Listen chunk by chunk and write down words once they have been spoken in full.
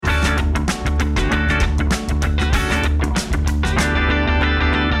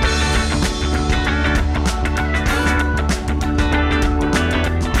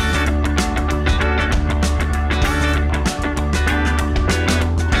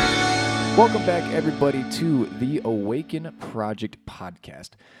Welcome back, everybody, to the Awaken Project podcast.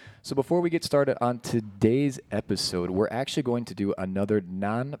 So before we get started on today's episode, we're actually going to do another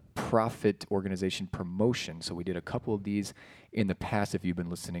non-profit organization promotion. So we did a couple of these in the past if you've been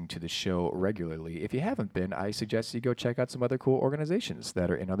listening to the show regularly. If you haven't been, I suggest you go check out some other cool organizations that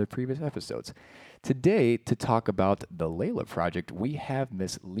are in other previous episodes. Today, to talk about the Layla Project, we have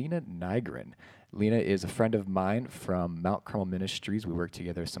Miss Lena Nygren. Lena is a friend of mine from Mount Carmel Ministries. We worked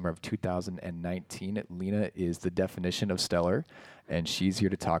together summer of 2019. Lena is the definition of stellar, and she's here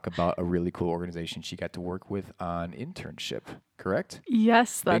to talk about a really cool organization she got to work with on internship, correct?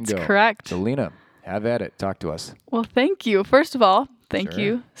 Yes, that's Bingo. correct. So Lena, have at it. Talk to us. Well, thank you. First of all, thank Sure.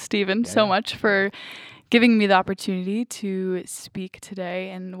 you, Stephen, Yeah, so yeah. much for giving me the opportunity to speak today,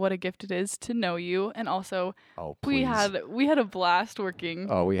 and what a gift it is to know you. And also, Oh, we please. had a blast working.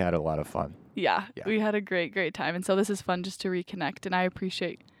 Oh, we had a lot of fun. Yeah, Yeah. we had a great time. And so this is fun just to reconnect, and I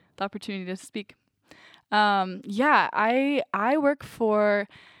appreciate the opportunity to speak. I work for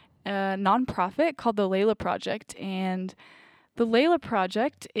a nonprofit called the Layla Project, and the Layla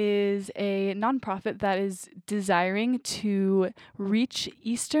Project is a nonprofit that is desiring to reach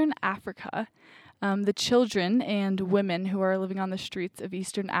Eastern Africa, the children and women who are living on the streets of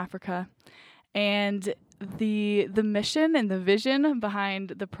Eastern Africa. And the mission and the vision behind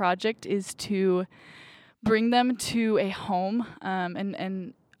the project is to bring them to a home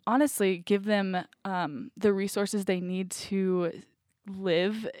and honestly give them the resources they need to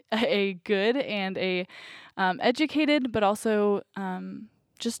live a good and a educated, but also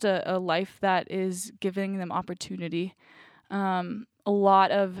just a life that is giving them opportunity. A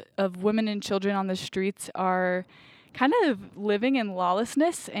lot of women and children on the streets are kind of living in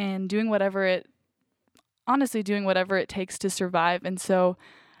lawlessness and doing whatever it takes to survive. And so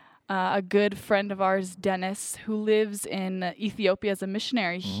a good friend of ours, Dennis, who lives in Ethiopia as a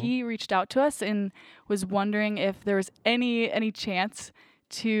missionary, he reached out to us and was wondering if there was any chance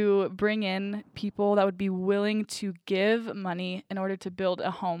to bring in people that would be willing to give money in order to build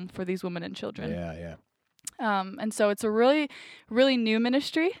a home for these women and children. Yeah. And so it's a really, really new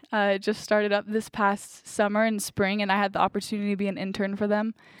ministry. It just started up this past summer and spring, and I had the opportunity to be an intern for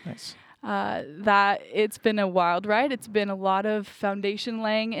them. Nice. That it's been a wild ride. It's been a lot of foundation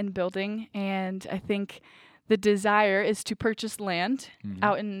laying and building, and I think the desire is to purchase land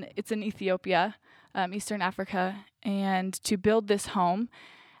it's in Ethiopia, Eastern Africa, and to build this home.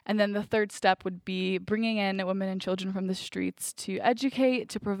 And then the third step would be bringing in women and children from the streets to educate,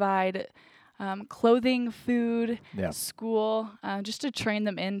 to provide clothing, food, school, just to train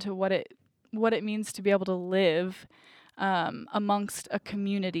them into what it means to be able to live amongst a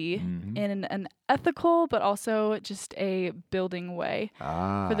community in an ethical, but also just a building way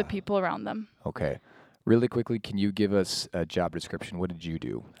for the people around them. Okay. Really quickly, can you give us a job description? What did you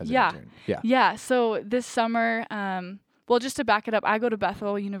do as an intern? Yeah. So this summer, just to back it up, I go to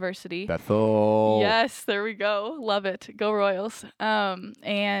Bethel University. Bethel. Yes, there we go. Love it. Go Royals.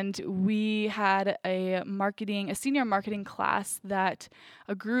 And we had a senior marketing class that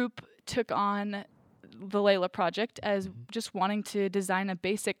a group took on the Layla Project as just wanting to design a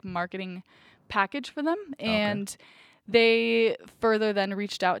basic marketing package for them. And they further then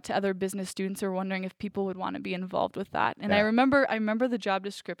reached out to other business students who were wondering if people would want to be involved with that. And I remember the job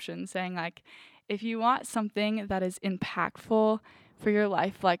description saying, like, if you want something that is impactful for your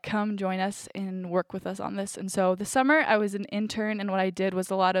life, like, come join us and work with us on this. And so this summer I was an intern, and what I did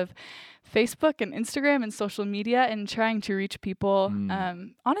was a lot of Facebook and Instagram and social media and trying to reach people,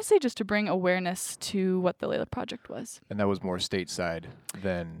 honestly, just to bring awareness to what the Layla Project was. And that was more stateside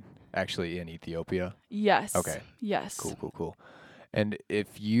than actually in Ethiopia? Yes. Okay. Yes. Cool. And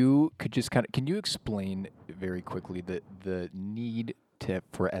if you could just can you explain very quickly the need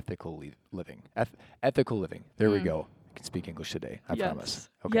for ethical living? Ethical living. There we go. I can speak English today. I promise.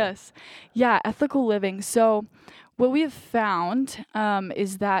 Okay. Yes. Yeah, ethical living. So what we have found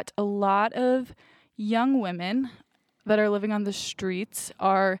is that a lot of young women that are living on the streets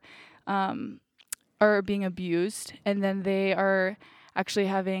are being abused, and then they are actually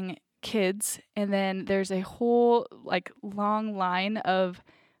having kids, and then there's a whole long line of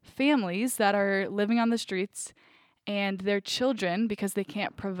families that are living on the streets, and their children, because they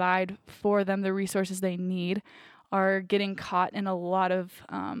can't provide for them the resources they need, are getting caught in a lot of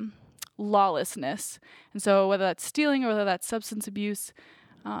lawlessness. And so whether that's stealing or whether that's substance abuse,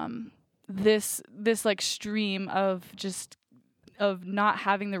 this stream of not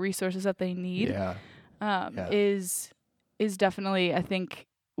having the resources that they need is definitely, I think,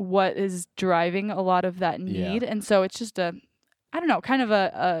 what is driving a lot of that need. And so it's just kind of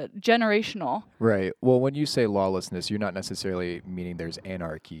a generational. Right. Well, when you say lawlessness, you're not necessarily meaning there's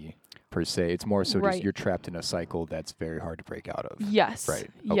anarchy per se. It's more so just Right. you're trapped in a cycle that's very hard to break out of. Yes. Right.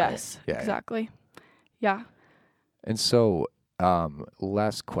 Okay. Yes. Yeah, yeah. Exactly. Yeah. And so,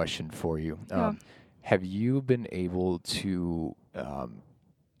 last question for you. Yeah. Have you been able to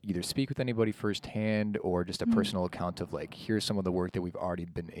either speak with anybody firsthand or just a personal account of like, here's some of the work that we've already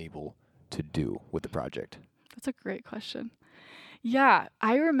been able to do with the project? That's a great question. Yeah,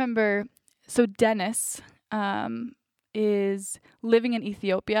 I remember. So Dennis is living in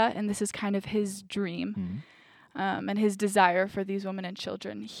Ethiopia, and this is kind of his dream and his desire for these women and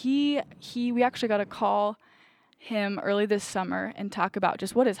children. We actually got to call him early this summer and talk about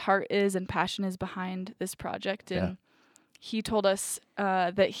just what his heart is and passion is behind this project. And he told us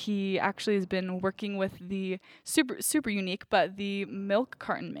that he actually has been working with the super unique, but the milk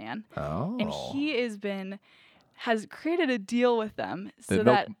carton man. Oh. And he has created a deal with them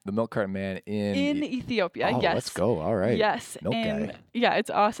The milk carton man in Ethiopia. Oh, yes. let's go. All right. Yes. Milk and guy. yeah, it's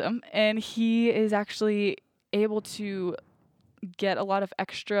awesome. And he is actually able to get a lot of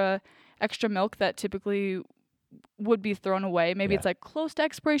extra milk that typically would be thrown away. Maybe it's like close to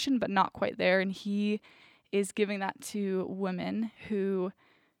expiration, but not quite there. And he is giving that to women who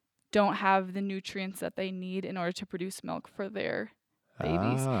don't have the nutrients that they need in order to produce milk for their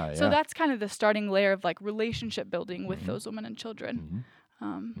babies. So that's kind of the starting layer of like relationship building with those women and children.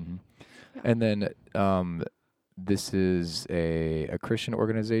 And then this is a Christian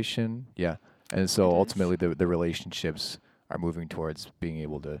organization. Yeah. And so ultimately the relationships are moving towards being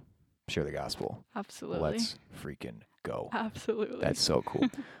able to share the gospel. Absolutely. Let's freaking go. Absolutely. That's so cool.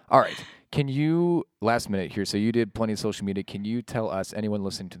 All right. Can you, last minute here, so you did plenty of social media. Can you tell us, anyone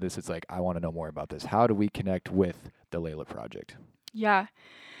listening to this, it's like, I want to know more about this. How do we connect with the Layla Project? Yeah.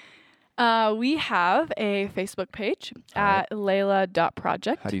 We have a Facebook page at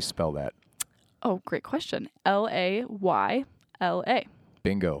layla.project. How do you spell that? Oh, great question. Layla.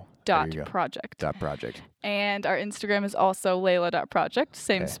 Bingo. Project. Project. And our Instagram is also layla.project,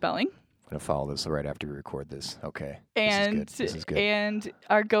 same spelling. I'm going to follow this right after we record this. Okay. And this is good. And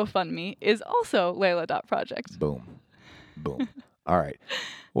our GoFundMe is also layla.project. Boom. All right.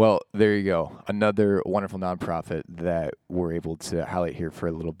 Well, there you go. Another wonderful nonprofit that we're able to highlight here for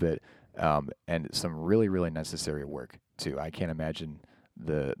a little bit, and some really, really necessary work, too. I can't imagine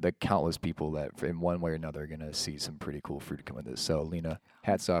the countless people that in one way or another are going to see some pretty cool fruit come with this. So, Lena,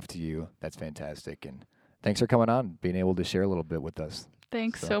 hats off to you. That's fantastic. And thanks for coming on, being able to share a little bit with us.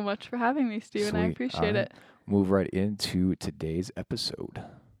 Thanks so much for having me, Stephen. Sweet. I appreciate it. Move right into today's episode.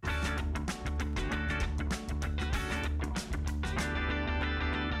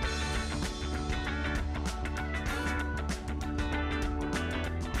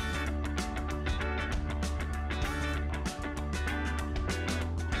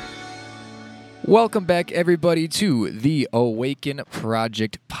 Welcome back, everybody, to the Awaken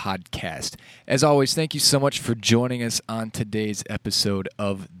Project podcast. As always, thank you so much for joining us on today's episode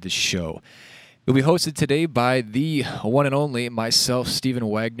of the show. We'll be hosted today by the one and only myself, Stephen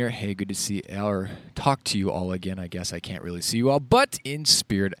Wagner. Hey, good to see or talk to you all again. I guess I can't really see you all, but in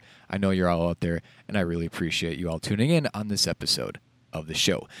spirit, I know you're all out there, and I really appreciate you all tuning in on this episode of the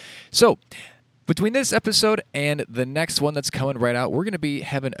show. So, between this episode and the next one that's coming right out, we're going to be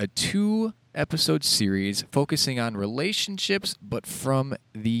having a 2-episode series focusing on relationships, but from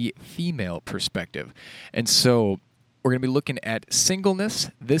the female perspective. And so we're going to be looking at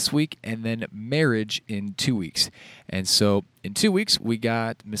singleness this week and then marriage in 2 weeks. And so in 2 weeks, we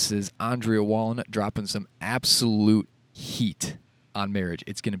got Mrs. Andrea Wallen dropping some absolute heat on marriage.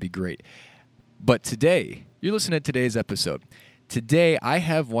 It's going to be great. But today, you're listening to today's episode. Today, I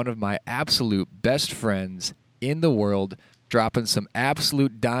have one of my absolute best friends in the world dropping some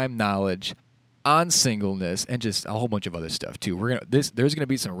absolute dime knowledge on singleness and just a whole bunch of other stuff, too. There's going to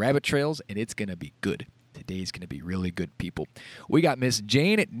be some rabbit trails, and it's going to be good. Today's going to be really good, people. We got Miss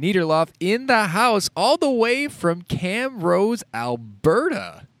Jane Nederlof in the house all the way from Camrose,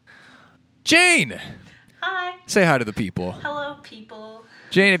 Alberta. Jane! Hi. Say hi to the people. Hello, people.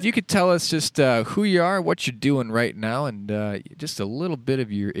 Jane, if you could tell us just who you are, what you're doing right now, and just a little bit of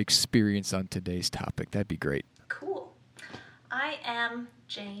your experience on today's topic, that'd be great. Cool. I am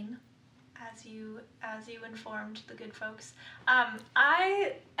Jane, as you informed the good folks.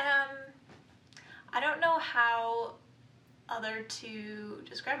 I don't know how other to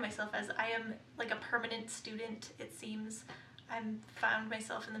describe myself as. I am like a permanent student, it seems. I'm found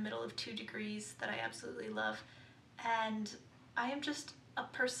myself in the middle of 2 degrees that I absolutely love, and I am just a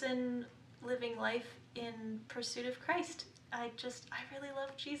person living life in pursuit of Christ. I really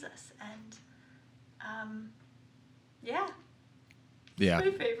love Jesus, and yeah. He's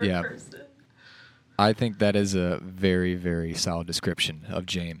my favorite person. I think that is a very, very solid description of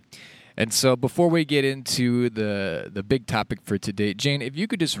Jane. And so before we get into the big topic for today, Jane, if you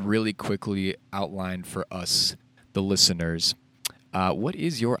could just really quickly outline for us, the listeners, what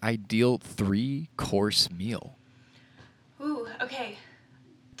is your ideal 3-course meal? Ooh, okay.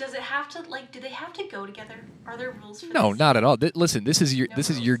 Does it have to do they have to go together? Are there rules for No, this? not at all. Listen, this is your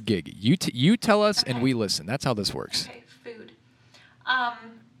rules. gig. You tell us and Okay. we listen. That's how this works. Okay, food.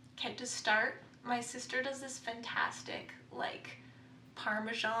 Okay, to start, my sister does this fantastic,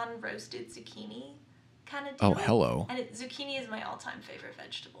 Parmesan roasted zucchini kind of deal. Oh, hello. And zucchini is my all-time favorite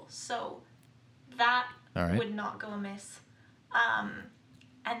vegetable. So that All right. would not go amiss.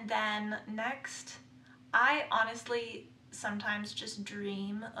 And then next, I honestly sometimes just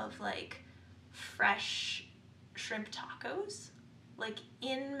dream of fresh shrimp tacos,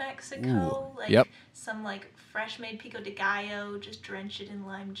 in Mexico. Ooh, yep. Some fresh made pico de gallo, just drench it in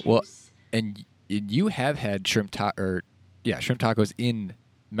lime juice. Well, and you have had shrimp tacos in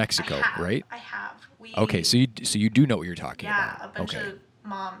Mexico, right? I have. Okay, so you do know what you're talking Yeah, about. a bunch Okay. of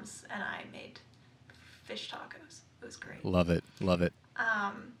moms and I made fish tacos. It was great. Love it.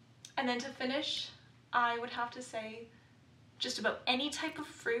 And then to finish, I would have to say just about any type of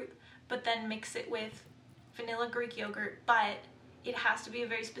fruit, but then mix it with vanilla Greek yogurt, but it has to be a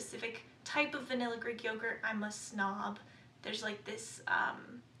very specific type of vanilla Greek yogurt. I'm a snob. There's this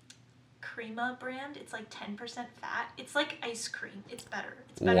Crema brand. It's 10% fat. It's like ice cream. It's better.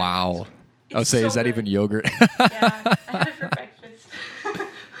 It's better. Wow. I would It's say, so is that good. even yogurt? Yeah, I had it for breakfast,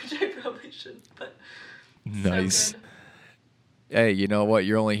 which I probably shouldn't, but Nice. so good. Hey, you know what?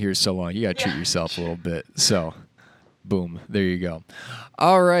 You're only here so long. You got to treat Yeah. yourself a little bit. So, boom. There you go.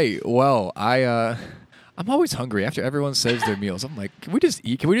 All right. Well, I'm always hungry after everyone says their meals. I'm like, can we just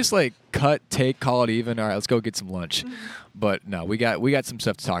eat? Can we just cut, take, call it even? All right, let's go get some lunch. Mm-hmm. But no, we got some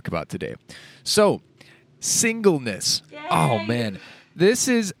stuff to talk about today. So, singleness. Oh Yay. man.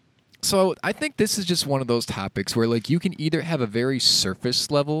 So I think this is just one of those topics where you can either have a very surface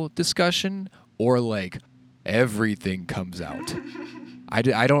level discussion or everything comes out. I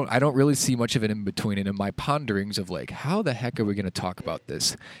don't really see much of it in between. And in my ponderings of how the heck are we going to talk about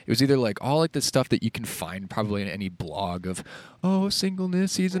this? It was either all the stuff that you can find probably in any blog of, oh,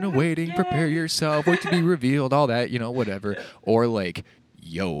 singleness, season of waiting, prepare yourself, wait to be revealed, all that, whatever. Or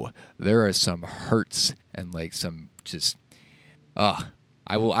yo, there are some hurts and some just, I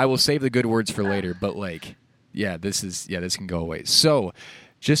will save the good words for later, but this can go away. So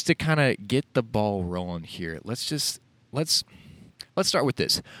just to kind of get the ball rolling here, let's start with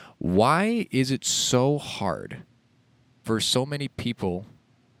this. Why is it so hard for so many people,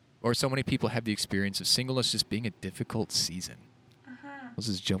 or so many people have the experience of singleness just being a difficult season?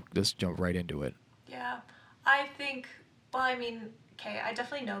 Let's jump right into it. Yeah, I think, I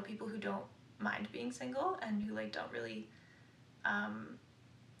definitely know people who don't mind being single and who don't really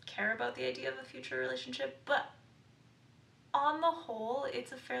care about the idea of a future relationship, but on the whole,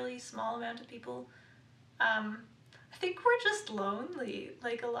 it's a fairly small amount of people. I think we're just lonely.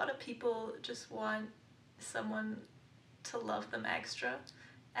 A lot of people just want someone to love them extra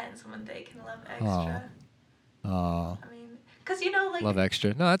and someone they can love extra. Because Love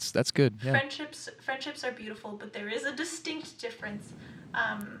extra. No, that's good. Yeah. friendships are beautiful, but there is a distinct difference.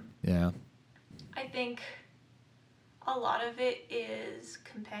 Yeah. I think a lot of it is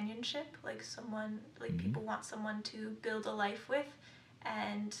companionship. People want someone to build a life with,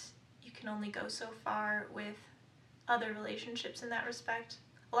 and you can only go so far with other relationships in that respect.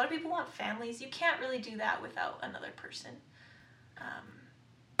 A lot of people want families. You can't really do that without another person.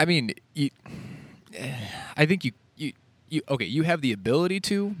 I think you have the ability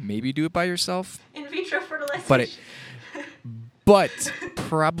to maybe do it by yourself, In vitro fertilization. but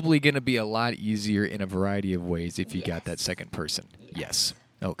probably going to be a lot easier in a variety of ways if you got that Yes. second person. Yes.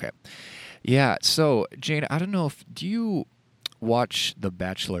 Okay. Yeah. So, Jane, I don't know do you watch The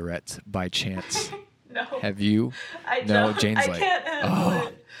Bachelorette by chance? No. Have you? I No, don't. Jane's I can't handle oh.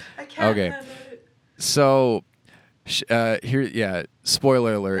 it. I can't Okay. handle it. So,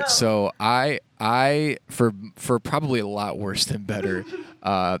 spoiler alert. Oh. So I for probably a lot worse than better,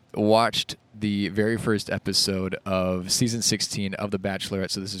 watched the very first episode of season 16 of The Bachelorette.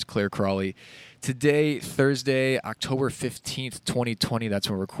 So this is Claire Crawley. Today, Thursday, October 15th, 2020, that's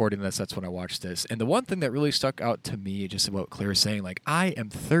when we're recording this. That's when I watched this. And the one thing that really stuck out to me, just about Claire saying, I am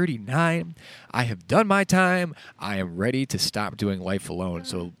 39. I have done my time. I am ready to stop doing life alone.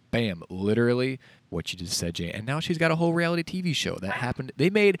 So, bam, literally what you just said, Jane. And now she's got a whole reality TV show that happened. They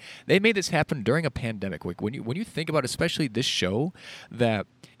made this happen during a pandemic. When you think about especially this show, that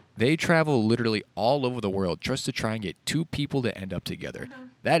they travel literally all over the world just to try and get two people to end up together. Mhm.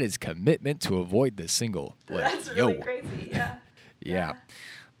 That is commitment to avoid the single. That's really crazy. Yeah. Yeah.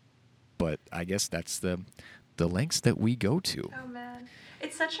 but I guess that's the lengths that we go to. Oh man,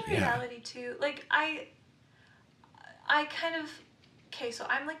 it's such a Yeah. reality too. Like I kind of, okay, so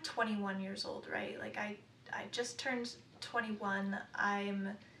I'm like 21 years old, right? Like I just turned 21.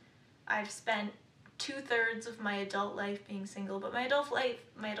 I've spent 2/3 of my adult life being single, but my adult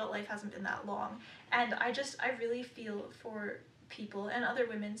life hasn't been that long. And I really feel for people, and other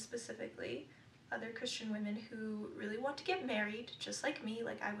women specifically, other Christian women who really want to get married, just like me.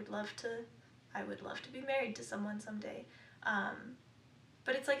 Like I would love to be married to someone someday.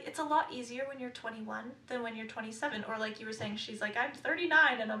 But it's like, it's a lot easier when you're 21 than when you're 27. Or like you were saying, she's like, I'm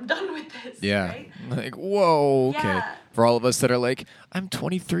 39 and I'm done with this. Yeah. Right? Like, whoa, okay. Yeah. For all of us that are like, I'm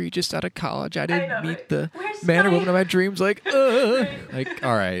 23, just out of college. I didn't know, meet right? the Where's man or my- woman of my dreams. Like, Right. like,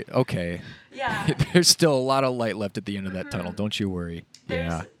 all right, okay. Yeah. There's still a lot of light left at the end of that Mhm. tunnel. Don't you worry.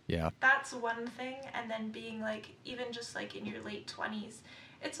 There's- Yeah. That's one thing. And then being like, even just like in your late 20s,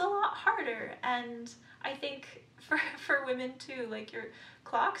 it's a lot harder. And I think for women too, like your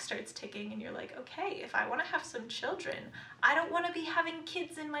clock starts ticking and you're like, okay, if I want to have some children, I don't want to be having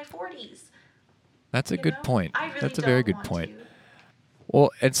kids in my 40s. That's a You good know? point. I really That's a don't very good want point. to. Well,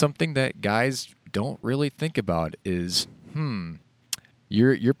 and something that guys don't really think about is,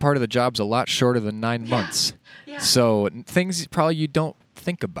 your part of the job's a lot shorter than 9 months. Yeah. So things probably you don't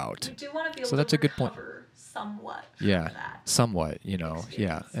think about. You do want to be able So that's to a good point. recover somewhat from Yeah, that. somewhat,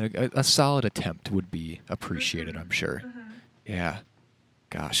 yeah. experience. And a solid attempt would be appreciated, Mhm. I'm sure. Mhm. Yeah.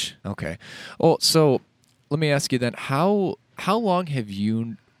 Gosh. Okay. Well, so let me ask you then, how long have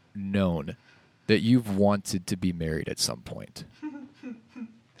you known that you've wanted to be married at some point?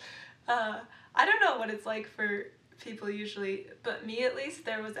 I don't know what it's like for people usually, but me at least,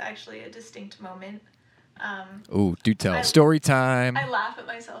 there was actually a distinct moment. Ooh, do tell. I- Story time. I laugh at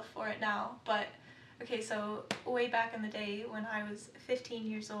myself for it now, but okay, so way back in the day when I was 15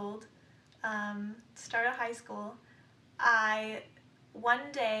 years old, start of high school, one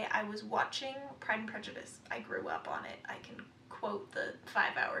day I was watching Pride and Prejudice. I grew up on it. I can quote the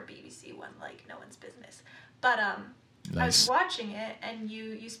 5-hour BBC one like no one's business. But I was Nice. watching it, and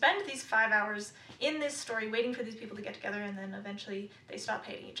you spend these 5 hours in this story waiting for these people to get together, and then eventually they stop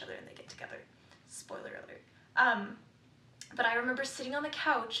hating each other and they get together. Spoiler alert. But I remember sitting on the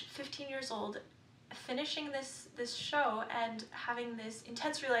couch, 15 years old, finishing this show and having this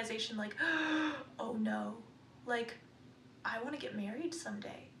intense realization like, oh no, like, I want to get married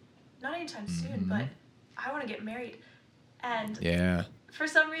someday. Not anytime soon, but I want to get married. And Yeah. for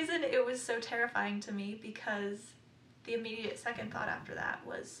some reason, it was so terrifying to me because the immediate second thought after that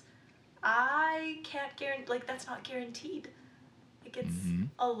was, I can't guarantee, like, that's not guaranteed. Like, it's,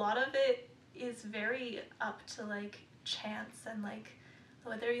 a lot of it is very up to, like, chance and, like,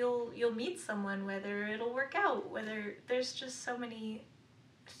 whether you'll meet someone, whether it'll work out, whether there's just so many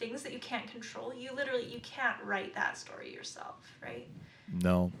things that you can't control. You can't write that story yourself, right?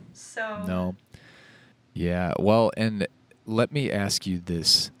 No. So No. Yeah. Well, and let me ask you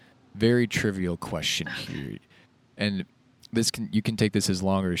this very trivial question here. And you can take this as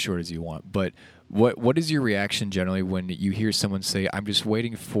long or as short as you want, but what is your reaction generally when you hear someone say, I'm just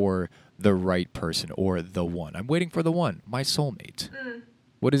waiting for the right person or the one? I'm waiting for the one, my soulmate.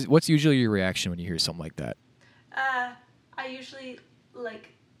 What's usually your reaction when you hear something like that? I usually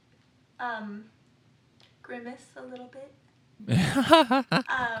grimace a little bit.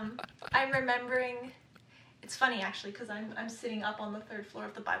 I'm remembering, it's funny actually, because I'm sitting up on the 3rd floor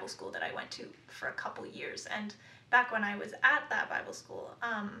of the Bible school that I went to for a couple years, and back when I was at that Bible school,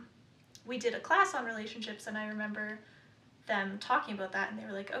 we did a class on relationships, and I remember them talking about that, and they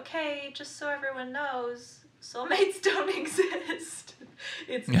were like, okay, just so everyone knows, soulmates don't exist.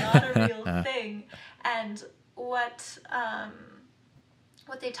 It's not a real thing. And what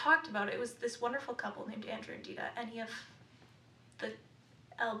they talked about, it was this wonderful couple named Andrew and Dita. Any of the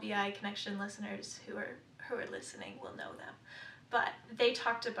LBI Connection listeners who are listening will know them. But they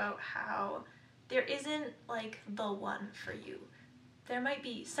talked about how there isn't like the one for you. There might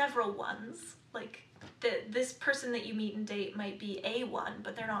be several ones. Like this person that you meet and date might be a one,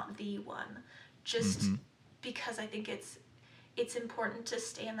 but they're not the one. Just because I think it's important to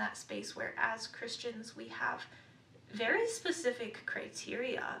stay in that space where as Christians we have very specific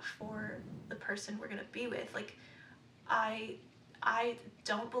criteria for the person we're going to be with. Like, I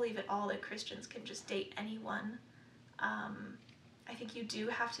don't believe at all that Christians can just date anyone. I think you do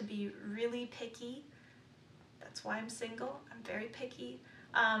have to be really picky. That's why I'm single. I'm very picky.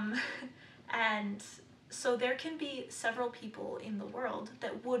 And so there can be several people in the world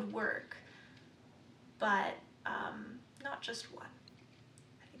that would work, but not just one.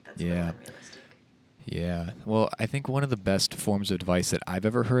 I think that's a little unrealistic. Yeah. Well, I think one of the best forms of advice that I've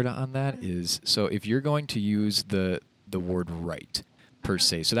ever heard on that is, so if you're going to use the word right per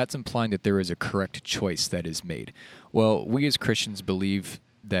se, so that's implying that there is a correct choice that is made. Well, we as Christians believe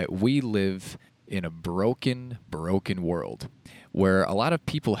that we live in a broken world where a lot of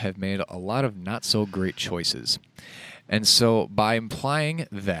people have made a lot of not so great choices. And so by implying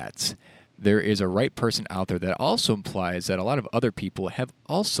that there is a right person out there, that also implies that a lot of other people have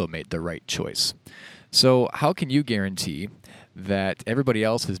also made the right choice. So how can you guarantee that everybody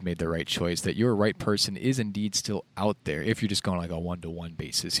else has made the right choice, that your right person is indeed still out there, if you're just going like a one-to-one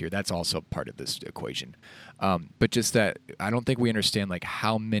basis here? That's also part of this equation. But just that I don't think we understand like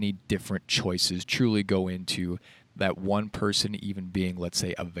how many different choices truly go into that one person even being, let's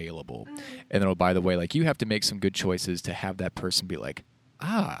say, available. And then, oh, by the way, like you have to make some good choices to have that person be like,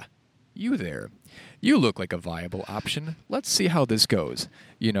 you there. You look like a viable option. Let's see how this goes.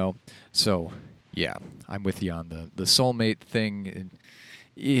 So yeah, I'm with you on the soulmate thing. And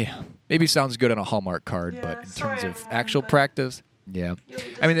yeah, maybe sounds good on a Hallmark card, but in terms of actual practice, yeah.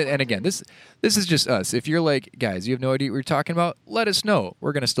 I mean, and again, this is just us. If you're like, guys, you have no idea what you're talking about, let us know.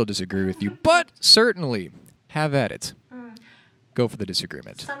 We're going to still disagree with you, but certainly have at it. Go for the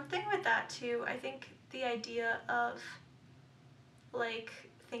disagreement. Something with that, too, I think the idea of, like,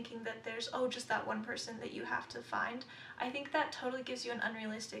 thinking that there's, just that one person that you have to find, I think that totally gives you an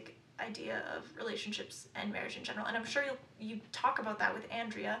unrealistic idea of relationships and marriage in general. And I'm sure you talk about that with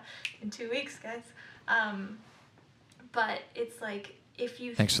Andrea in 2 weeks, guys. But it's like, if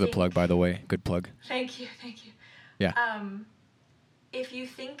you Thanks for the plug, by the way. Good plug. Thank you. Yeah. If you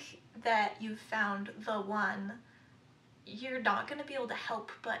think that you've found the one, you're not going to be able to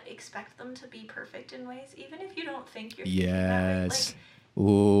help but expect them to be perfect in ways, even if you don't think you're thinking that way. Yes.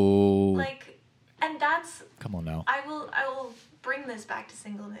 Ooh. And that's... Come on now. I will bring this back to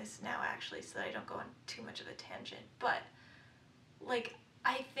singleness now, actually, so that I don't go on too much of a tangent. But,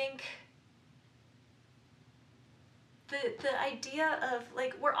 I think the idea of,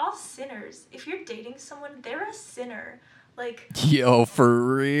 we're all sinners. If you're dating someone, they're a sinner. Yo,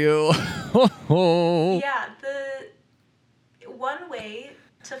 for real? Yeah, the one way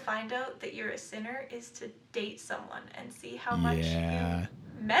to find out that you're a sinner is to date someone and see how much you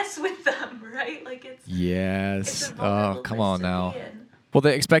mess with them, right? It's yes. It's a vulnerable come place on to now. be in. Well,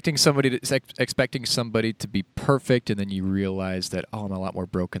 they're expecting somebody to be perfect, and then you realize that, I'm a lot more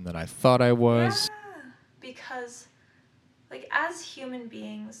broken than I thought I was. Yeah, because as human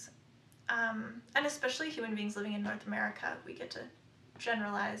beings, and especially human beings living in North America, we get to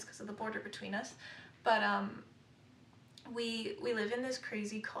generalize because of the border between us, but we live in this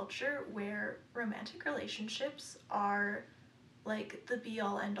crazy culture where romantic relationships are the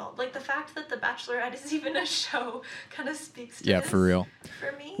be-all end-all. The fact that The Bachelorette is even a show kind of speaks to this for real.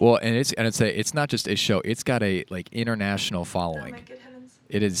 For me. Well, and it's not just a show; it's got a international following. Oh my good heavens!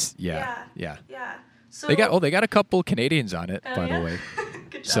 It is, yeah. So they got a couple Canadians on it, by the way.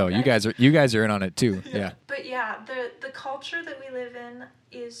 Good job, So guys. you guys are in on it too. Yeah. But yeah, the culture that we live in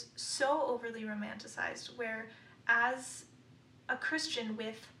is so overly romanticized, where as a Christian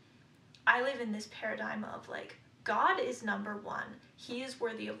I live in this paradigm of God is number one. He is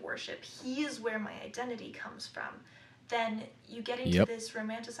worthy of worship. He is where my identity comes from. Then you get into this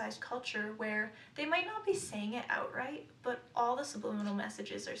romanticized culture where they might not be saying it outright, but all the subliminal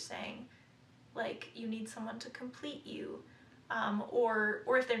messages are saying, you need someone to complete you. Or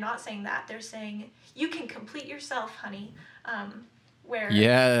if they're not saying that, they're saying, you can complete yourself, honey.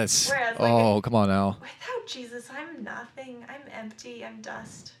 Whereas, come on now. Without Jesus, I'm nothing. I'm empty. I'm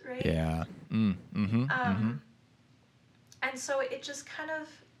dust, right? Yeah. And so it just kind of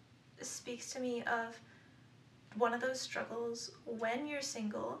speaks to me of one of those struggles when you're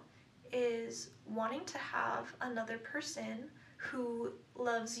single is wanting to have another person who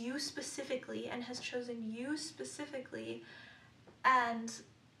loves you specifically and has chosen you specifically, and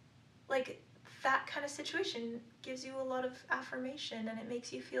that kind of situation gives you a lot of affirmation and it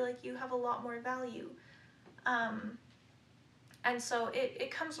makes you feel like you have a lot more value. And so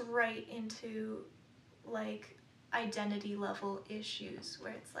it comes right into identity level issues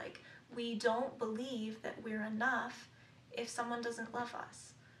where it's we don't believe that we're enough if someone doesn't love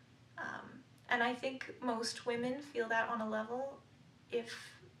us. And I think most women feel that on a level if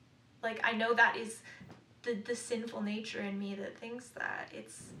I know that is the sinful nature in me that thinks that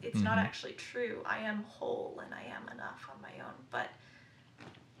it's not actually true. I am whole and I am enough on my own. But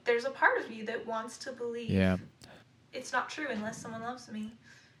there's a part of you that wants to believe it's not true unless someone loves me.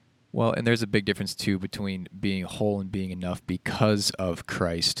 Well, and there's a big difference, too, between being whole and being enough because of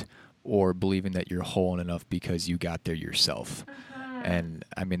Christ or believing that you're whole and enough because you got there yourself. And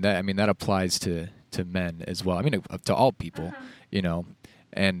I mean that applies to men as well. I mean to all people, you know.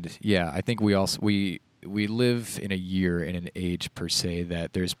 And yeah, I think we live in a year, in an age per se,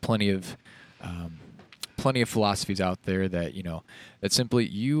 that there's plenty of philosophies out there that, you know, that simply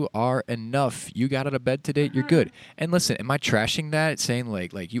you are enough. You got out of bed today, you're good. And listen, am I trashing that, saying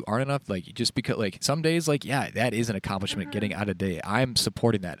like you aren't enough? Like, just because, like, some days, like, yeah, that is an accomplishment, getting out of day. I'm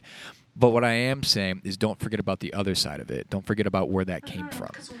supporting that. But what I am saying is, don't forget about the other side of it. Don't forget about where that came from.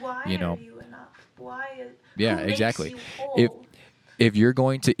 Because why you know? are you enough? Why? Yeah, who exactly. Makes you whole? If you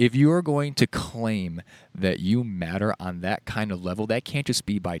are going to claim that you matter on that kind of level, that can't just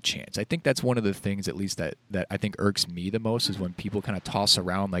be by chance. I think that's one of the things, at least, that I think irks me the most, is when people kind of toss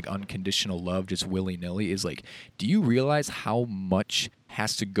around like unconditional love just willy-nilly. Is like, do you realize how much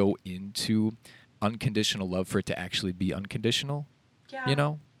has to go into unconditional love for it to actually be unconditional? Yeah. You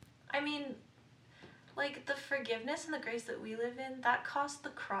know? I mean, like, the forgiveness and the grace that we live in, that cost the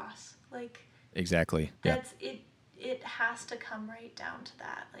cross. Like, Exactly. Yeah. that's it. It has to come right down to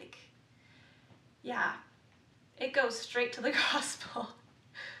that. Like, yeah, it goes straight to the gospel.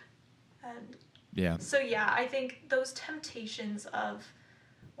 And Yeah. so, yeah, I think those temptations of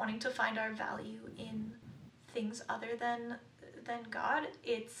wanting to find our value in things other than God,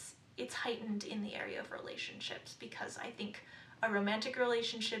 it's heightened in the area of relationships, because I think a romantic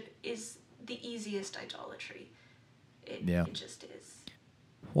relationship is the easiest idolatry. It just is.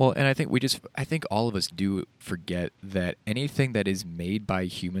 Well, and I think all of us do forget that anything that is made by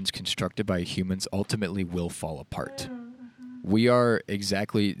humans, constructed by humans, ultimately will fall apart. We are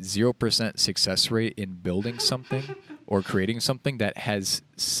exactly 0% success rate in building something or creating something that has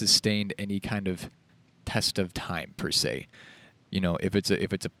sustained any kind of test of time, per se. You know, if it's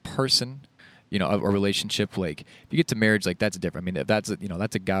a person, you know, a relationship, like, if you get to marriage, like, that's different. I mean, if that's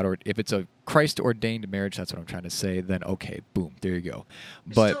a God, or if it's a Christ ordained marriage, that's what I'm trying to say, then okay, boom, there you go.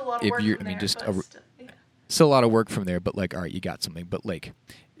 There's But if you're, still a lot of work from there, but, like, all right, you got something. But, like,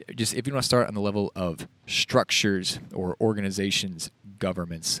 just if you want to start on the level of structures or organizations,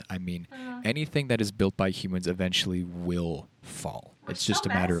 governments, I mean, anything that is built by humans eventually will fall. It's just a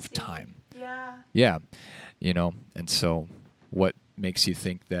matter of time. Yeah. You know, and so what makes you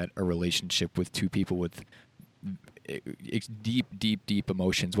think that a relationship with two people with deep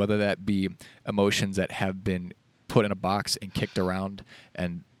emotions, whether that be emotions that have been put in a box and kicked around,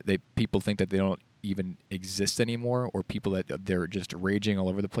 and people think that they don't even exist anymore, or people that they're just raging all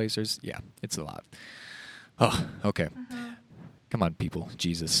over the place, it's a lot. Oh, okay. Come on, people.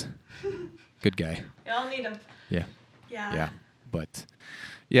 Jesus. Good guy. We all need him. Yeah. But,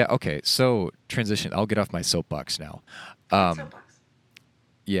 yeah, okay. So, transition. I'll get off my soapbox now. Soapbox.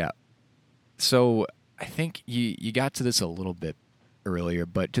 Yeah. So, I think you got to this a little bit earlier,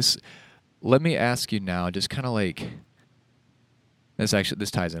 but just let me ask you now, just kind of like,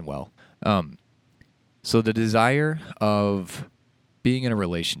 this ties in well. So the desire of being in a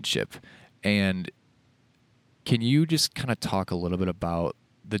relationship, and can you just kind of talk a little bit about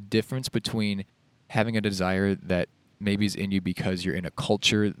the difference between having a desire that maybe is in you because you're in a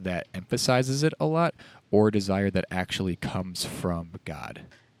culture that emphasizes it a lot, or a desire that actually comes from God,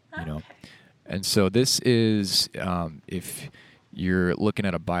 you know? And so this is, if you're looking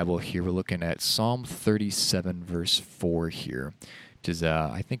at a Bible here, we're looking at Psalm 37, verse 4 here, which is,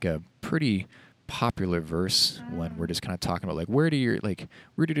 I think, a pretty popular verse when we're just kind of talking about, like, where do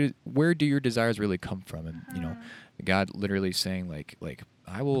your desires really come from? And, you know, God literally saying, like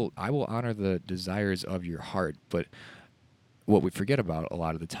I will honor the desires of your heart. But what we forget about a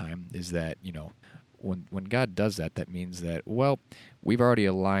lot of the time is that, you know, when God does that, that means that, well, we've already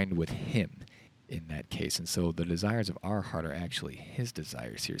aligned with Him in that case. And so the desires of our heart are actually His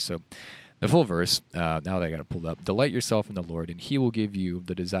desires here. So the full verse, now that I got it pulled up, delight yourself in the Lord, and He will give you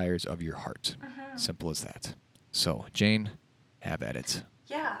the desires of your heart. Simple as that. So, Jane, have at it.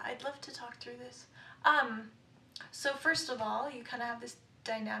 Yeah, I'd love to talk through this. So first of all, you kind of have this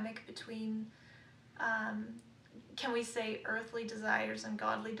dynamic between, can we say, earthly desires and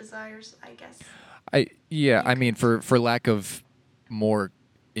godly desires, I guess? I mean, for lack of more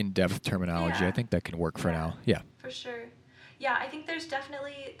in-depth terminology, I think that can work for now. Yeah. For sure. Yeah, I think there are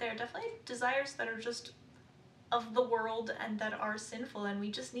definitely desires that are just of the world and that are sinful, and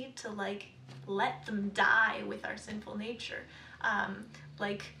we just need to, like, let them die with our sinful nature.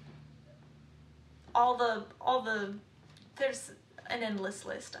 Like, all the there's an endless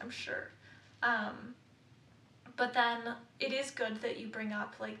list, I'm sure. But then it is good that you bring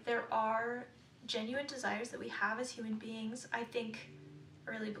up, like, there are genuine desires that we have as human beings. I think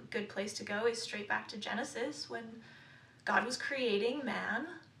a really good place to go is straight back to Genesis, when God was creating man,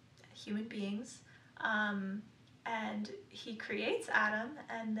 human beings, and he creates Adam,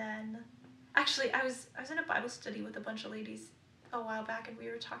 and then actually I was in a Bible study with a bunch of ladies a while back, and we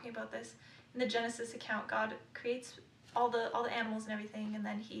were talking about this. In the Genesis account, God creates all the animals and everything, and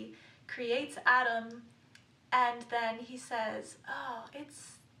then he creates Adam, and then he says, oh,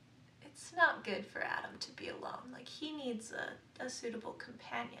 it's not good for Adam to be alone. Like, he needs a suitable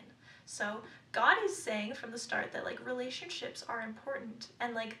companion. So God is saying from the start that, like, relationships are important,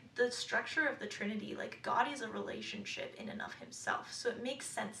 and, like, the structure of the Trinity, like, God is a relationship in and of himself. So it makes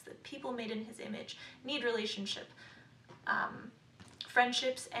sense that people made in his image need relationship,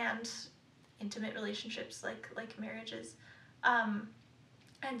 friendships and intimate relationships like marriages.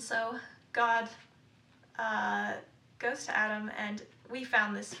 And so God goes to Adam, and we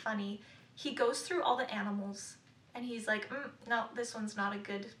found this funny. He goes through all the animals, and he's like, no, this one's not a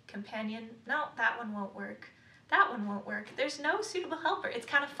good companion. No, that one won't work. That one won't work. There's no suitable helper. It's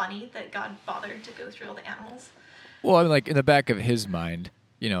kind of funny that God bothered to go through all the animals. Well, I mean, like, in the back of his mind,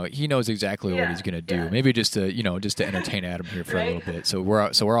 you know, he knows exactly what he's going to do. Yeah. Maybe just to entertain Adam here for a little bit. So we're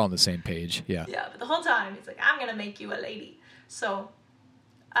all on the same page. Yeah. Yeah, but the whole time he's like, I'm going to make you a lady. So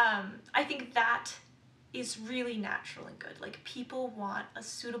I think that is really natural and good. Like, people want a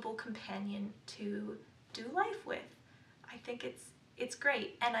suitable companion to do life with. I think it's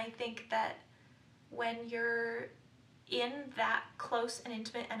great. And I think that when you're in that close and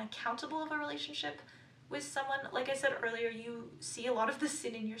intimate and accountable of a relationship with someone, like I said earlier, you see a lot of the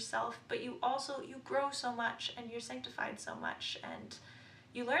sin in yourself, but you grow so much, and you're sanctified so much, and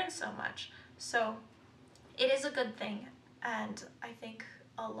you learn so much. So it is a good thing. And I think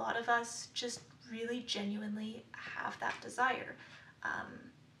a lot of us just really genuinely have that desire.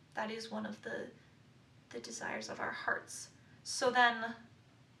 That is one of the desires of our hearts. So then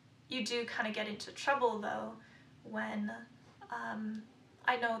you do kind of get into trouble, though, when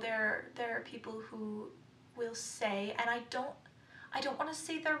I know there are people who will say, and I don't want to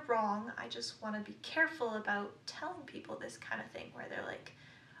say they're wrong, I just want to be careful about telling people this kind of thing, where they're like,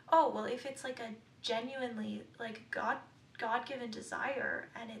 oh, well, if it's like a genuinely, like, God-given desire,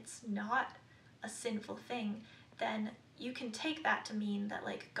 and it's not a sinful thing, then you can take that to mean that,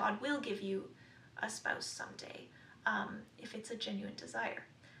 like, God will give you a spouse someday, if it's a genuine desire.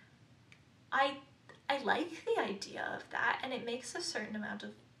 I like the idea of that, and it makes a certain amount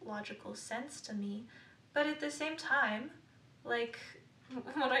of logical sense to me, but at the same time, like,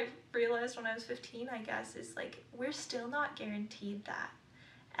 what I realized when I was 15, I guess, is, like, we're still not guaranteed that.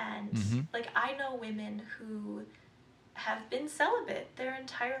 And like, I know women who have been celibate their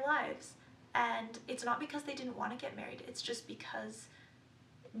entire lives, and it's not because they didn't want to get married, it's just because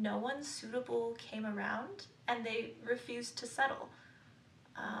no one suitable came around, and they refused to settle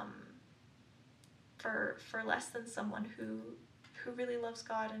for less than someone who really loves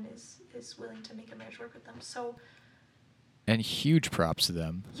God and is willing to make a marriage work with them. So, and huge props to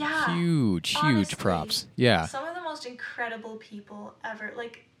them. Yeah. Huge Honestly, props. Yeah. Some of the most incredible people ever.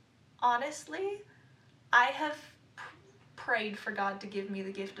 Like, honestly, I have prayed for God to give me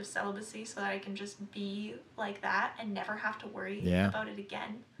the gift of celibacy so that I can just be like that and never have to worry about it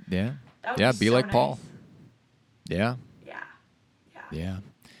again. Yeah. That would be so like nice. Paul. Yeah. Yeah.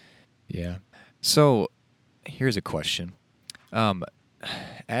 Yeah. So, here's a question.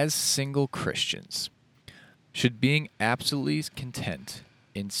 As single Christians, should being absolutely content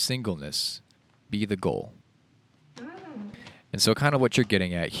in singleness be the goal? And so kind of what you're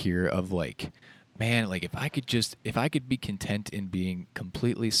getting at here of, like, man, like, if I could be content in being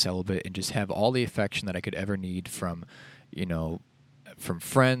completely celibate and just have all the affection that I could ever need from, from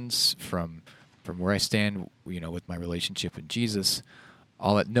friends, from where I stand, with my relationship with Jesus,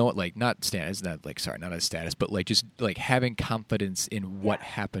 all that, no, like, not status, not like, sorry, not as status, but like, just like having confidence in what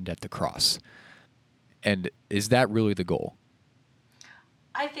happened at the cross. And is that really the goal?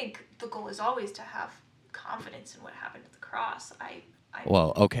 I think the goal is always to have confidence in what happened at the cross.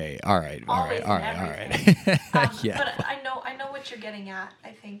 Well, okay, all right. Yeah. But I know what you're getting at. I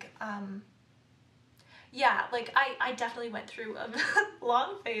think, like, I definitely went through a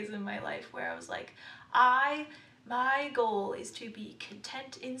long phase in my life where I was like, my goal is to be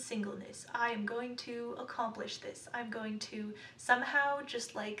content in singleness. I am going to accomplish this. I'm going to somehow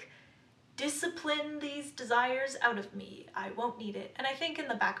just, like, discipline these desires out of me. I won't need it. And I think in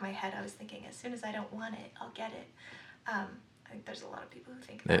the back of my head, I was thinking, as soon as I don't want it, I'll get it. I think there's a lot of people who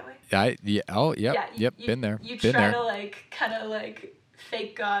think that way. Been there. You been try there. to, like, kind of, like,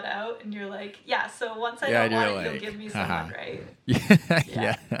 fake God out, and you're like, so once I don't want it, you'll give me someone, right?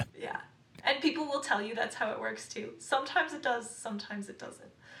 Yeah. And people will tell you that's how it works too. Sometimes it does, sometimes it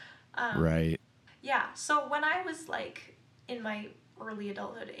doesn't. Right. Yeah, so when I was, like, in my early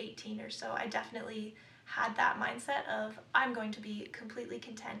adulthood, 18 or so, I definitely had that mindset of, I'm going to be completely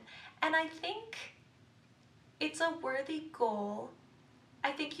content. And I think it's a worthy goal.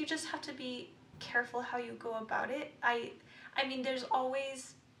 I think you just have to be careful how you go about it. I mean, there's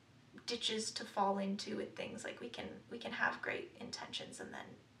always ditches to fall into with things. Like we can have great intentions and then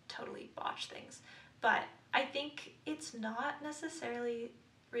totally botch things. But I think it's not necessarily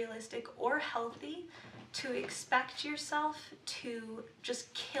realistic or healthy to expect yourself to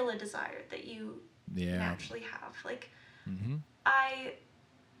just kill a desire that you naturally have. Like,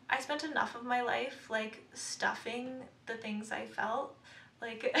 I spent enough of my life like stuffing the things I felt.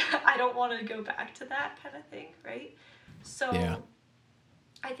 Like, I don't want to go back to that kind of thing, right? So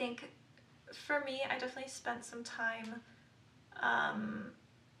I think for me, I definitely spent some time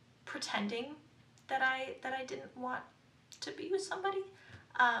pretending that I didn't want to be with somebody.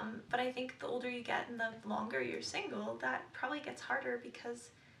 But I think the older you get and the longer you're single, that probably gets harder because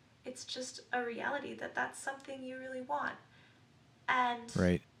it's just a reality that that's something you really want. And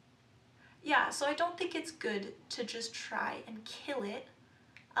right. Yeah, so I don't think it's good to just try and kill it.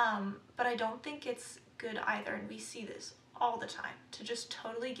 But I don't think it's good either, and we see this all the time, to just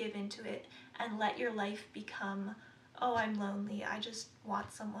totally give into it and let your life become, oh, I'm lonely, I just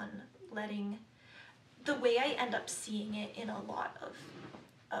want someone. The way I end up seeing it in a lot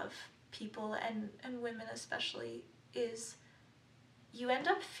of people and women especially is you end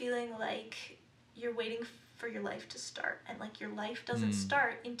up feeling like you're waiting for your life to start, and like your life doesn't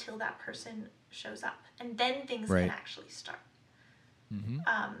start until that person shows up, and then things can actually start.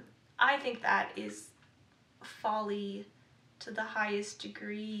 I think that is folly to the highest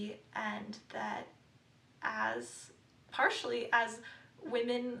degree, and that partially as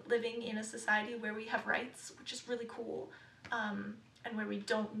women living in a society where we have rights, which is really cool, and where we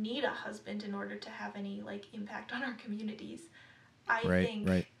don't need a husband in order to have any like impact on our communities, I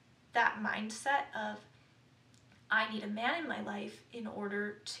think that mindset of I need a man in my life in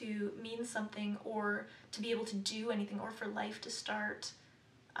order to mean something or to be able to do anything or for life to start,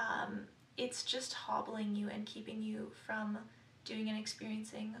 it's just hobbling you and keeping you from doing and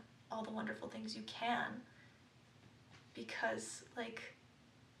experiencing all the wonderful things you can, because like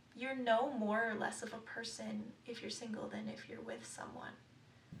you're no more or less of a person if you're single than if you're with someone.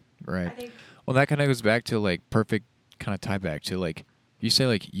 Right. I think, well, that kind of goes back to like perfect kind of tie back to like you say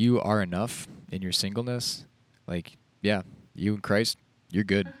like you are enough in your singleness. Like, yeah, you in Christ, you're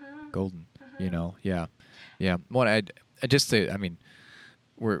good, golden. You know, yeah. Well, I just say, I mean,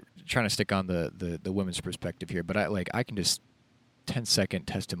 we're trying to stick on the women's perspective here, but I can just 10-second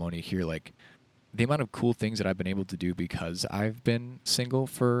testimony here, like the amount of cool things that I've been able to do because I've been single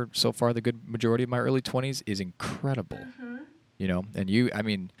for so far the good majority of my early 20s is incredible. You know, and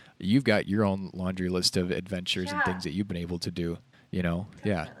you've got your own laundry list of adventures and things that you've been able to do, you know.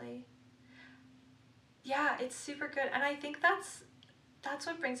 Definitely. Yeah, it's super good. And I think that's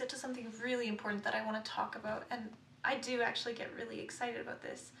what brings it to something really important that I want to talk about. And I do actually get really excited about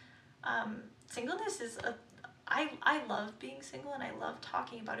this. Singleness is I love being single and I love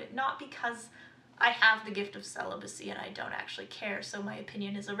talking about it, not because I have the gift of celibacy and I don't actually care, so my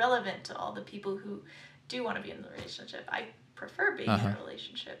opinion is irrelevant to all the people who do want to be in a relationship. I prefer being in a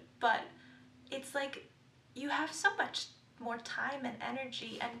relationship, but it's like you have so much more time and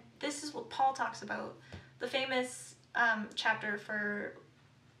energy, and this is what Paul talks about. The famous chapter for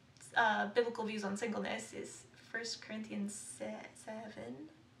biblical views on singleness is 1 Corinthians 7,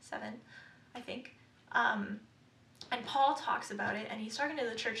 I think. And Paul talks about it, and he's talking to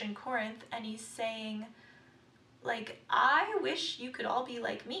the church in Corinth, and he's saying, like, I wish you could all be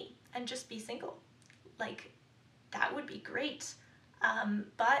like me and just be single. Like, that would be great.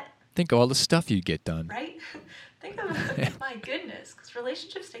 But think of all the stuff you get done. Right? Think of it. My goodness, because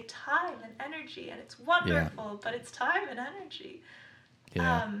relationships take time and energy, and it's wonderful, but it's time and energy.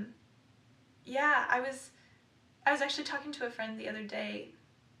 I was actually talking to a friend the other day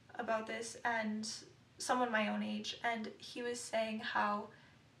about this, and someone my own age, and he was saying how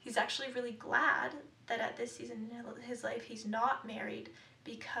he's actually really glad that at this season in his life he's not married,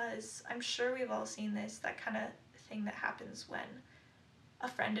 because I'm sure we've all seen this, that kind of thing that happens when a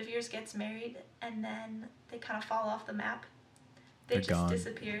friend of yours gets married and then they kind of fall off the map. They're just gone.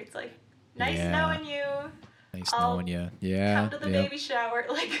 Disappear. It's like, nice knowing you. Nice knowing you. Yeah. Come to the baby shower,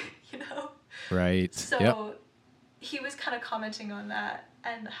 like, you know. Right. So he was kind of commenting on that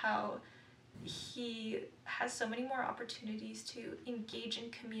and how he has so many more opportunities to engage in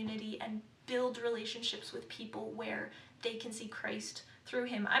community and build relationships with people where they can see Christ through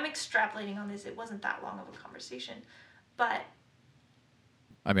him. I'm extrapolating on this. It wasn't that long of a conversation, but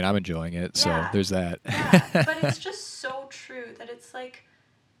I mean, I'm enjoying it, so there's that. Yeah, but it's just so true that it's like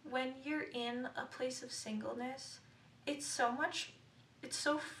when you're in a place of singleness, it's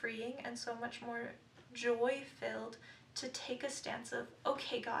so freeing and so much more joy-filled to take a stance of,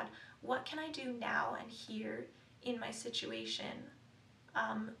 okay, God, what can I do now and here in my situation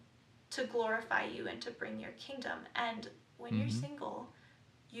to glorify you and to bring your kingdom? And when you're single,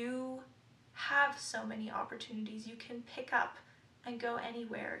 you have so many opportunities. You can pick up and go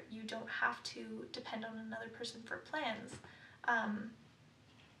anywhere. You don't have to depend on another person for plans.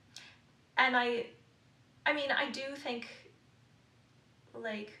 And I do think,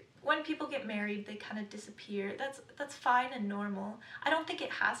 like, when people get married, they kind of disappear. That's fine and normal. I don't think it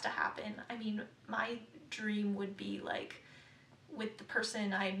has to happen. I mean, my dream would be, like, with the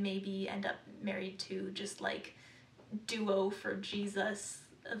person I maybe end up married to, just, like, duo for Jesus,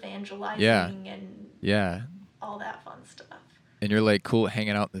 evangelizing and all that fun stuff. And you're, like, cool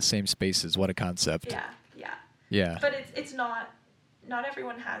hanging out in the same spaces. What a concept. Yeah. But it's not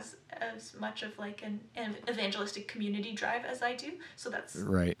everyone has as much of, like, an evangelistic community drive as I do, so that's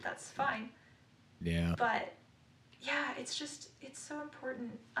fine. Yeah. But yeah, it's so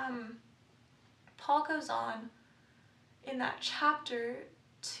important. Paul goes on in that chapter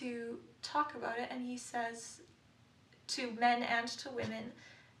to talk about it, and he says to men and to women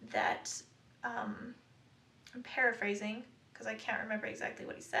that I'm paraphrasing because I can't remember exactly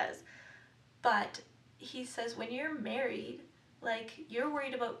what he says, but he says when you're married, like, you're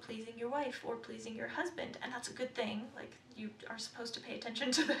worried about pleasing your wife or pleasing your husband, and that's a good thing. Like, you are supposed to pay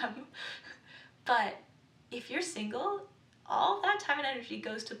attention to them. But if you're single, all that time and energy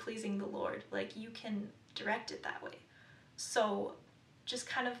goes to pleasing the Lord. Like, you can direct it that way. So just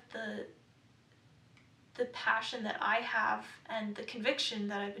kind of the passion that I have and the conviction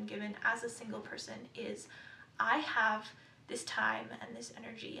that I've been given as a single person is I have this time and this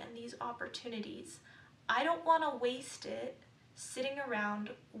energy and these opportunities. I don't want to waste it sitting around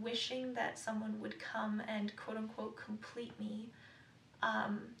wishing that someone would come and quote-unquote complete me.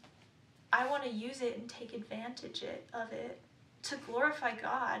 I want to use it and take advantage of it to glorify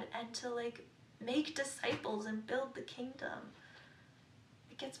God and to, like, make disciples and build the kingdom.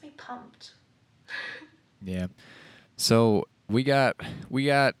 It gets me pumped. Yeah. So we're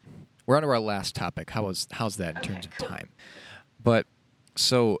on to our last topic. How's that in terms of time? But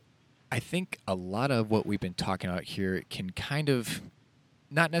so I think a lot of what we've been talking about here can kind of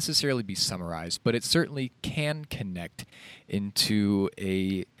not necessarily be summarized, but it certainly can connect into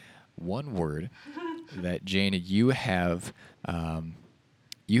a one word that, Jane, you have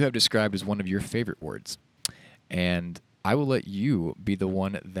described as one of your favorite words. And I will let you be the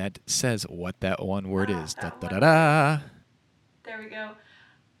one that says what that one word is. Da-da-da-da. There we go.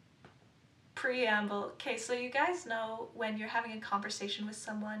 Preamble. Okay, so you guys know when you're having a conversation with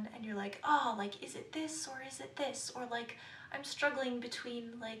someone and you're like, oh, like, is it this or is it this? Or, like, I'm struggling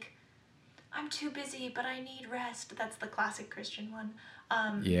between, like, I'm too busy but I need rest. That's the classic Christian one.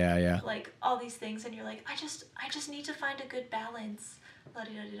 Yeah. Like, all these things, and you're like, I just need to find a good balance.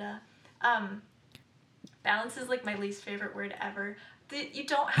 La-di-da-di-da. Balance is, like, my least favorite word ever. You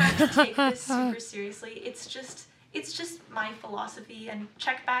don't have to take this super seriously. It's just my philosophy, and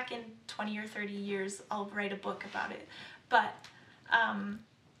check back in 20 or 30 years, I'll write a book about it. But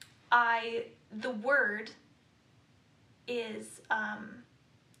the word is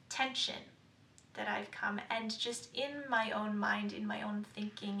tension that I've come, and just in my own mind, in my own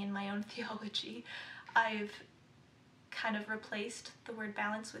thinking, in my own theology, I've kind of replaced the word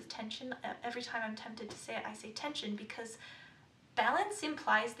balance with tension. Every time I'm tempted to say it, I say tension, because balance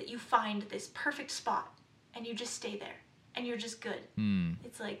implies that you find this perfect spot and you just stay there and you're just good.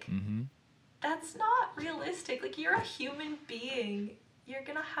 It's like, that's not realistic. Like, you're a human being. You're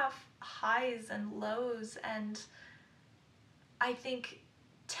gonna have highs and lows, and I think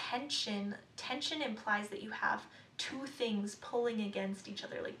tension implies that you have two things pulling against each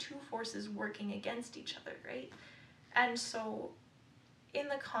other, like two forces working against each other, right? And so in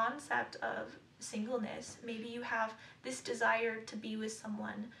the concept of singleness, maybe you have this desire to be with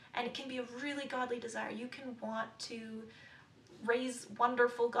someone, and it can be a really godly desire. You can want to raise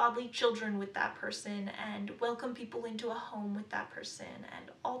wonderful godly children with that person and welcome people into a home with that person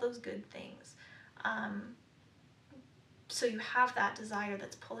and all those good things. So you have that desire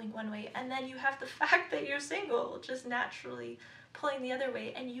that's pulling one way, and then you have the fact that you're single just naturally pulling the other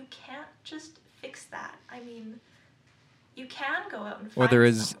way, and you can't just fix that. I mean, you can go out and find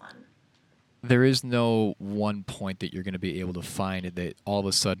someone. There is no one point that you're going to be able to find that all of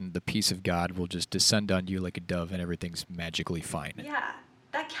a sudden the peace of God will just descend on you like a dove and everything's magically fine. Yeah,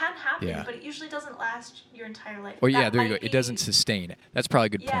 that can happen, but it usually doesn't last your entire life. Or there you go. It doesn't sustain. That's probably a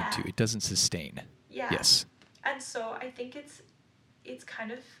good point too. It doesn't sustain. Yeah. Yes. And so I think it's it's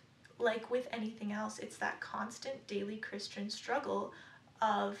kind of like with anything else, it's that constant daily Christian struggle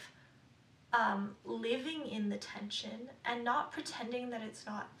of living in the tension and not pretending that it's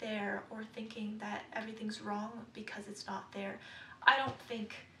not there or thinking that everything's wrong because it's not there. I don't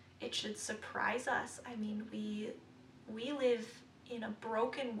think it should surprise us. I mean, we live in a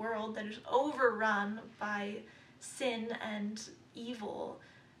broken world that is overrun by sin and evil,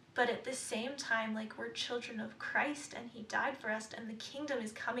 but at the same time, like, we're children of Christ and he died for us and the kingdom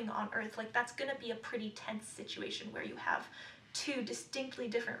is coming on earth. Like, that's going to be a pretty tense situation where you have two distinctly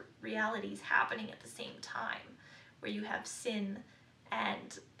different realities happening at the same time, where you have sin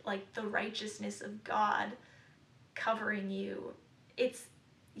and like the righteousness of God covering you. It's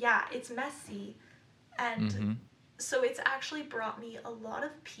messy. And so it's actually brought me a lot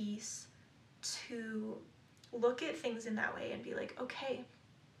of peace to look at things in that way and be like, okay,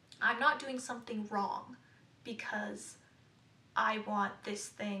 I'm not doing something wrong because I want this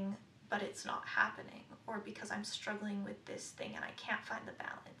thing but it's not happening, or because I'm struggling with this thing and I can't find the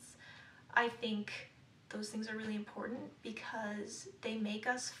balance. I think those things are really important because they make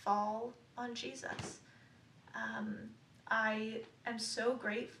us fall on Jesus. I am so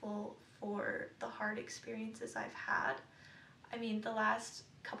grateful for the hard experiences I've had. I mean, the last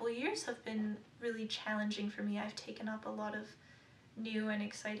couple of years have been really challenging for me. I've taken up a lot of new and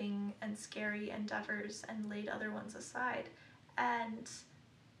exciting and scary endeavors and laid other ones aside. And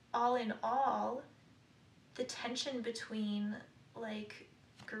all in all, the tension between like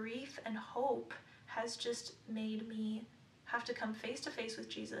grief and hope has just made me have to come face to face with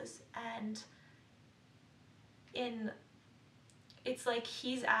Jesus, and it's like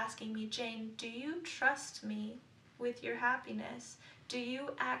he's asking me, Jane, do you trust me with your happiness? Do you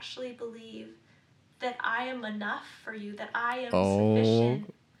actually believe that I am enough for you, that I am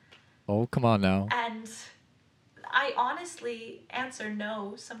sufficient? Oh, come on now. And I honestly answer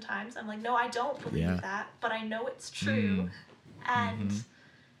no sometimes. I'm like, no, I don't believe that, but I know it's true. And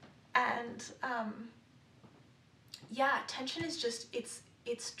tension is just,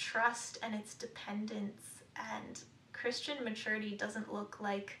 it's trust and it's dependence. And Christian maturity doesn't look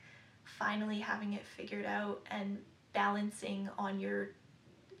like finally having it figured out and balancing on your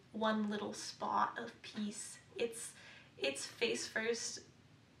one little spot of peace. It's face first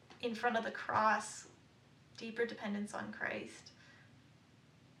in front of the cross, deeper dependence on Christ.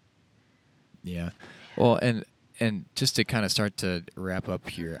 Yeah. Well, and just to kind of start to wrap up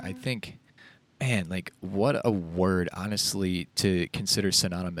here, I think, man, like, what a word, honestly, to consider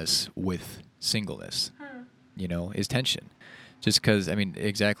synonymous with singleness, is tension. Just because, I mean,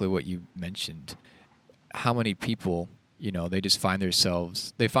 exactly what you mentioned, how many people, they just find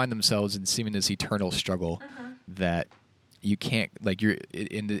themselves in seeming this eternal struggle that you can't, like, you're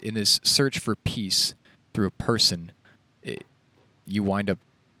in this search for peace through a person, you wind up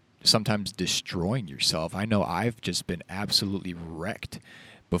sometimes destroying yourself. I know I've just been absolutely wrecked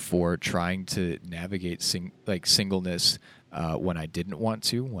before trying to navigate singleness when I didn't want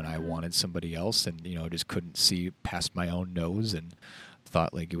to, when I wanted somebody else, and just couldn't see past my own nose and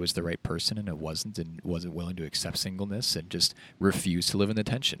thought like it was the right person and it wasn't, and wasn't willing to accept singleness and just refused to live in the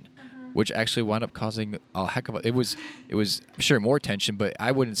tension, which actually wound up causing a heck of a, it was sure more tension, but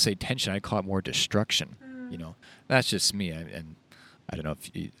I wouldn't say tension, I'd call it more destruction. That's just me. And I don't know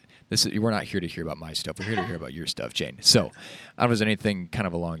if we're not here to hear about my stuff. We're here to hear about your stuff, Jane. So I don't know if there's anything kind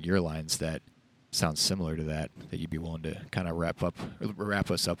of along your lines that sounds similar to that you'd be willing to kind of wrap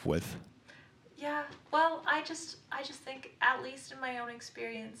us up with. Yeah, well, I just think, at least in my own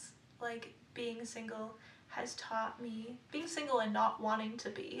experience, like, being single has taught me, being single and not wanting to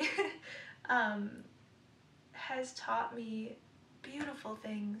be, has taught me beautiful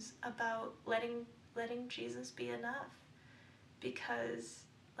things about letting Jesus be enough. Because,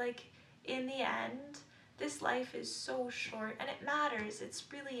 like, in the end, this life is so short, and it matters, it's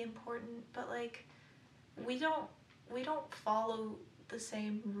really important, but, like, we don't follow the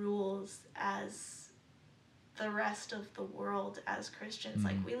same rules as the rest of the world as Christians.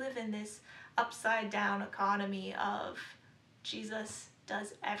 Like, we live in this upside down economy of Jesus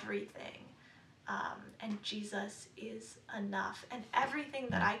does everything, and Jesus is enough, and everything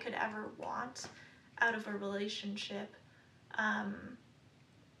that I could ever want out of a relationship,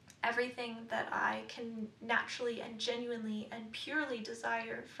 everything that I can naturally and genuinely and purely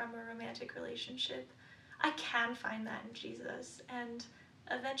desire from a romantic relationship, I can find that in Jesus, and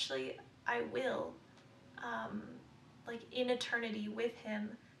eventually I will, like, in eternity with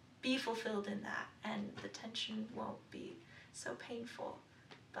him, be fulfilled in that, and the tension won't be so painful.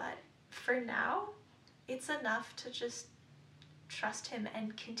 But for now, it's enough to just trust him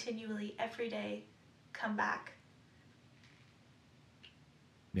and continually, every day, come back.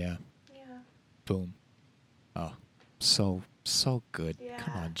 Yeah. Yeah. Boom. Oh, so good. Yeah.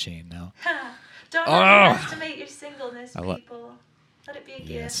 Come on, Jane, now. Don't underestimate your singleness, people. Let it be a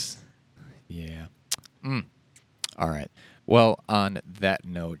Yes. gift. Yeah. All right. Well, on that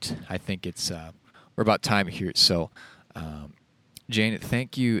note, I think it's we're about time here. So, Jane,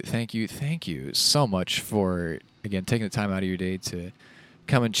 thank you so much for again taking the time out of your day to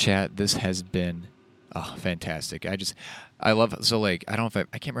come and chat. This has been fantastic. I love I don't know if I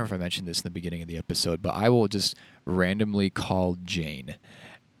can't remember if I mentioned this in the beginning of the episode, but I will just randomly call Jane,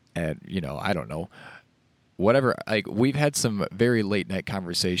 and I don't know, whatever. Like we've had some very late night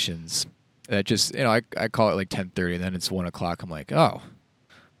conversations that just I call it like 10:30, and then it's 1:00. I'm like, oh,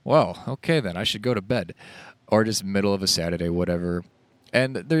 well, okay then, I should go to bed, or just middle of a Saturday, whatever.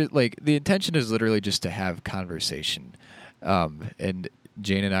 And there's like the intention is literally just to have conversation, and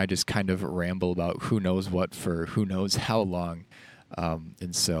Jane and I just kind of ramble about who knows what for who knows how long,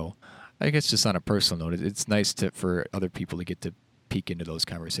 and so I guess just on a personal note, it's nice for other people to get to peek into those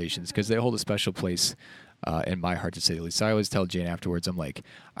conversations because they hold a special place in my heart, to say the least. I always tell Jane afterwards, I'm like,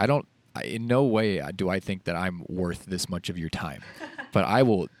 in no way do I think that I'm worth this much of your time, but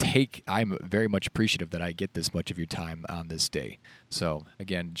I'm very much appreciative that I get this much of your time on this day. So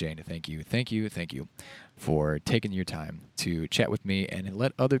again, Jane, thank you for taking your time to chat with me and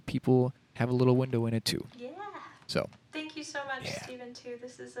let other people have a little window in it too. Yeah. So thank you so much, Stephen, too.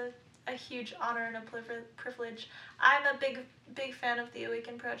 This is a huge honor and a privilege. I'm a big fan of the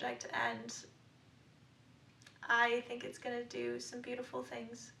Awaken Project, and I think it's going to do some beautiful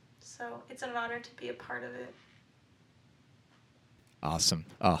things. So it's an honor to be a part of it. Awesome.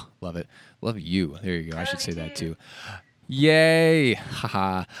 Oh, love it. Love you. There you go. I should say that too. Yay.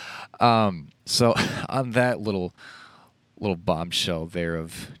 Haha. So on that little bombshell there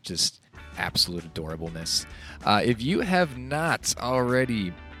of just absolute adorableness, if you have not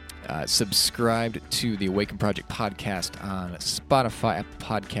already subscribed to the Awaken Project podcast on Spotify, Apple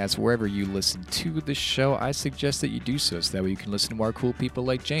Podcasts, wherever you listen to the show, I suggest that you do so that way you can listen to more cool people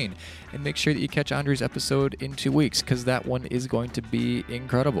like Jane, and make sure that you catch Andre's episode in 2 weeks, because that one is going to be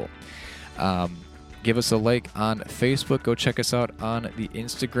incredible. Give us a like on Facebook. Go check us out on the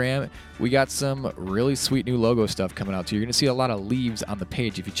Instagram. We got some really sweet new logo stuff coming out too. You're going to see a lot of leaves on the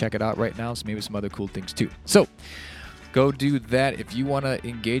page if you check it out right now, so maybe some other cool things too. So go do that. If you want to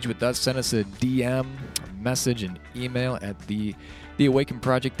engage with us, send us a DM, message, and email at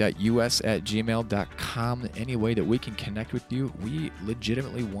theawakenproject.us@gmail.com. Any way that we can connect with you, we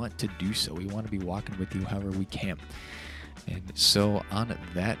legitimately want to do so. We want to be walking with you however we can. And so on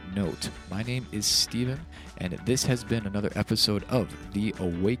that note, my name is Steven, and this has been another episode of the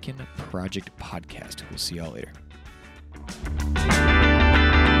Awaken Project podcast. We'll see y'all later.